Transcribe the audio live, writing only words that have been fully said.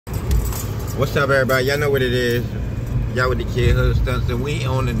What's up, everybody? Y'all know what it is. Y'all with the Kid Hood Stunts, and we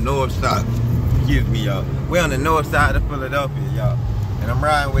on the north side. Excuse me, y'all. We on the north side of Philadelphia, y'all. And I'm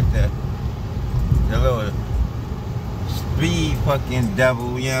riding with the little speed fucking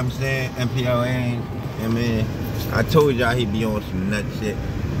devil, you know what I'm saying? MPLA. I mean, I told y'all he'd be on some nut shit.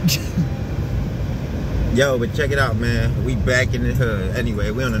 Yo, but check it out, man. We back in the hood. Anyway,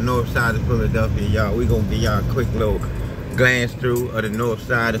 we on the north side of Philadelphia, y'all. We gonna give y'all a quick little glance through of the north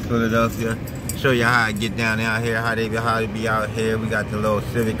side of Philadelphia. Show y'all how I get down out here, how they be out here. We got the little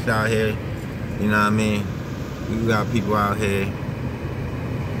Civics out here. You know what I mean? We got people out here.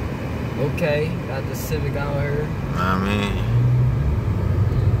 Okay, got the Civic out here. I mean,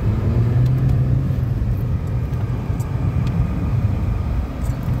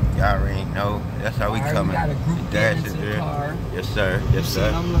 y'all already know. That's how we coming. We got a group Dash in is the there. car. Yes, sir. Yes,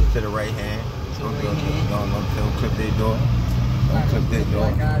 sir. To the right hand. Don't clip their door. Don't clip their door.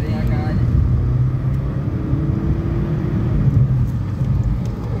 I got it.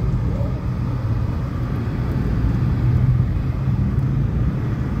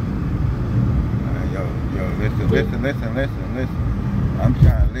 Listen. I'm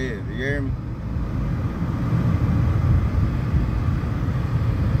trying to live, you hear me?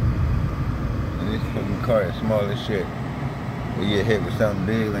 And this fucking car is small as shit. We get hit with something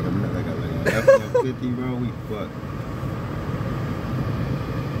big like a F-150, bro, we fucked.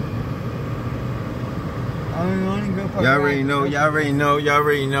 Y'all already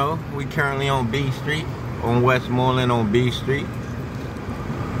know. We currently on B Street, on Westmoreland on B Street.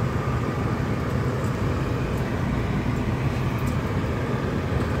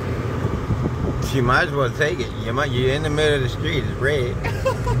 You might as well take it. You're in the middle of the street. It's red.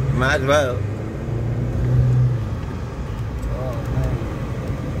 Might as well. Oh man.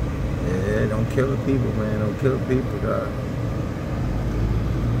 Yeah, don't kill the people, man. Don't kill the people, dog.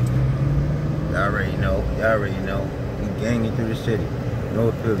 Y'all already know. We ganging through the city.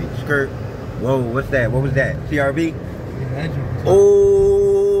 North Philly. Skirt. Whoa, what's that? What was that? CRV?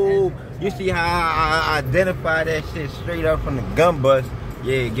 Oh, you see how I identify that shit straight up from the gun bust.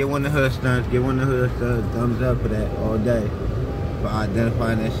 Yeah, get one of the hood stunts, thumbs up for that all day. For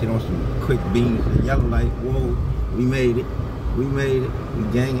identifying that shit on some quick beams and yellow light. Whoa, we made it. We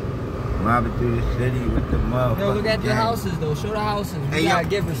ganging. Mobbing through the city with the motherfuckers. Yo, look at the houses though. Show the houses. We gotta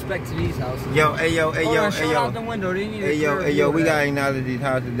give respect to these houses. Yo, show out the window. They need we gotta acknowledge these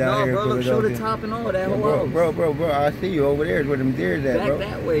houses down here. Bro, look, show the top and all that whole house. Bro, I see you over there is where them deers at, bro. Back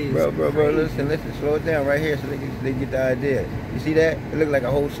that way. Bro, listen, slow it down right here so they get the idea. You see that? It look like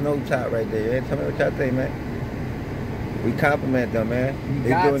a whole snow top right there. Man. Tell me what y'all think, man. We compliment them, man. They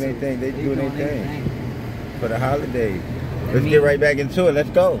doing their thing. For the holidays. Let's get right back into it.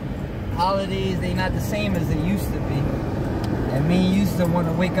 Let's go. Holidays, they not the same as they used to be. And me used to want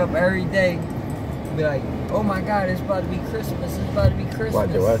to wake up every day and be like, oh my God, it's about to be Christmas. It's about to be Christmas.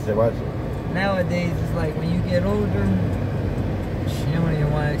 Watch it. Nowadays, it's like when you get older, you don't even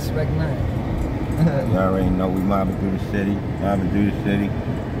want to expect nothing. Y'all already know we mobbing through the city.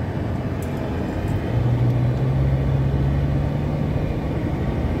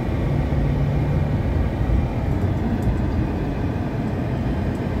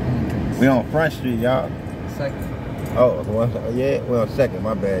 We on Front Street, y'all. Second. Oh, yeah, we on Second.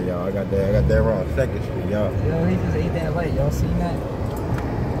 My bad, y'all. I got that wrong. Second Street, y'all. Yo, he just ate that light. Y'all seen that?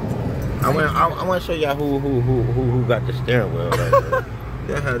 I want to show y'all who got the steering wheel. Right.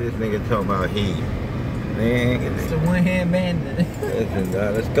 That's how this nigga talking about he. Man, it's the one-hand bandit. Listen,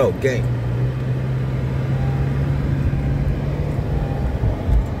 let's go, gang.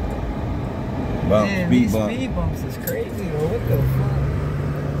 Speed bumps is crazy, though. What the fuck?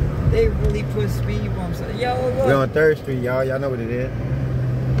 They really put speed bumps. Yo, look. We on 3rd Street, y'all. Y'all know what it is.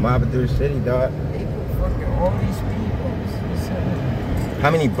 Mobbing through the city, dog. They put fucking all these speed bumps.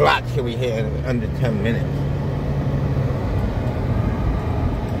 How many blocks can we hit in under 10 minutes?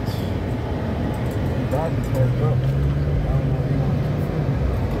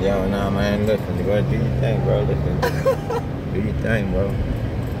 Yo, nah, man. Listen, go ahead, do your thing, bro. Listen. Do your thing, bro.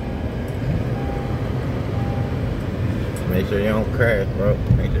 Make sure you don't crash, bro.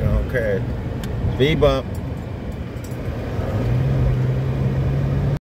 Make sure you don't crash. Speed bump.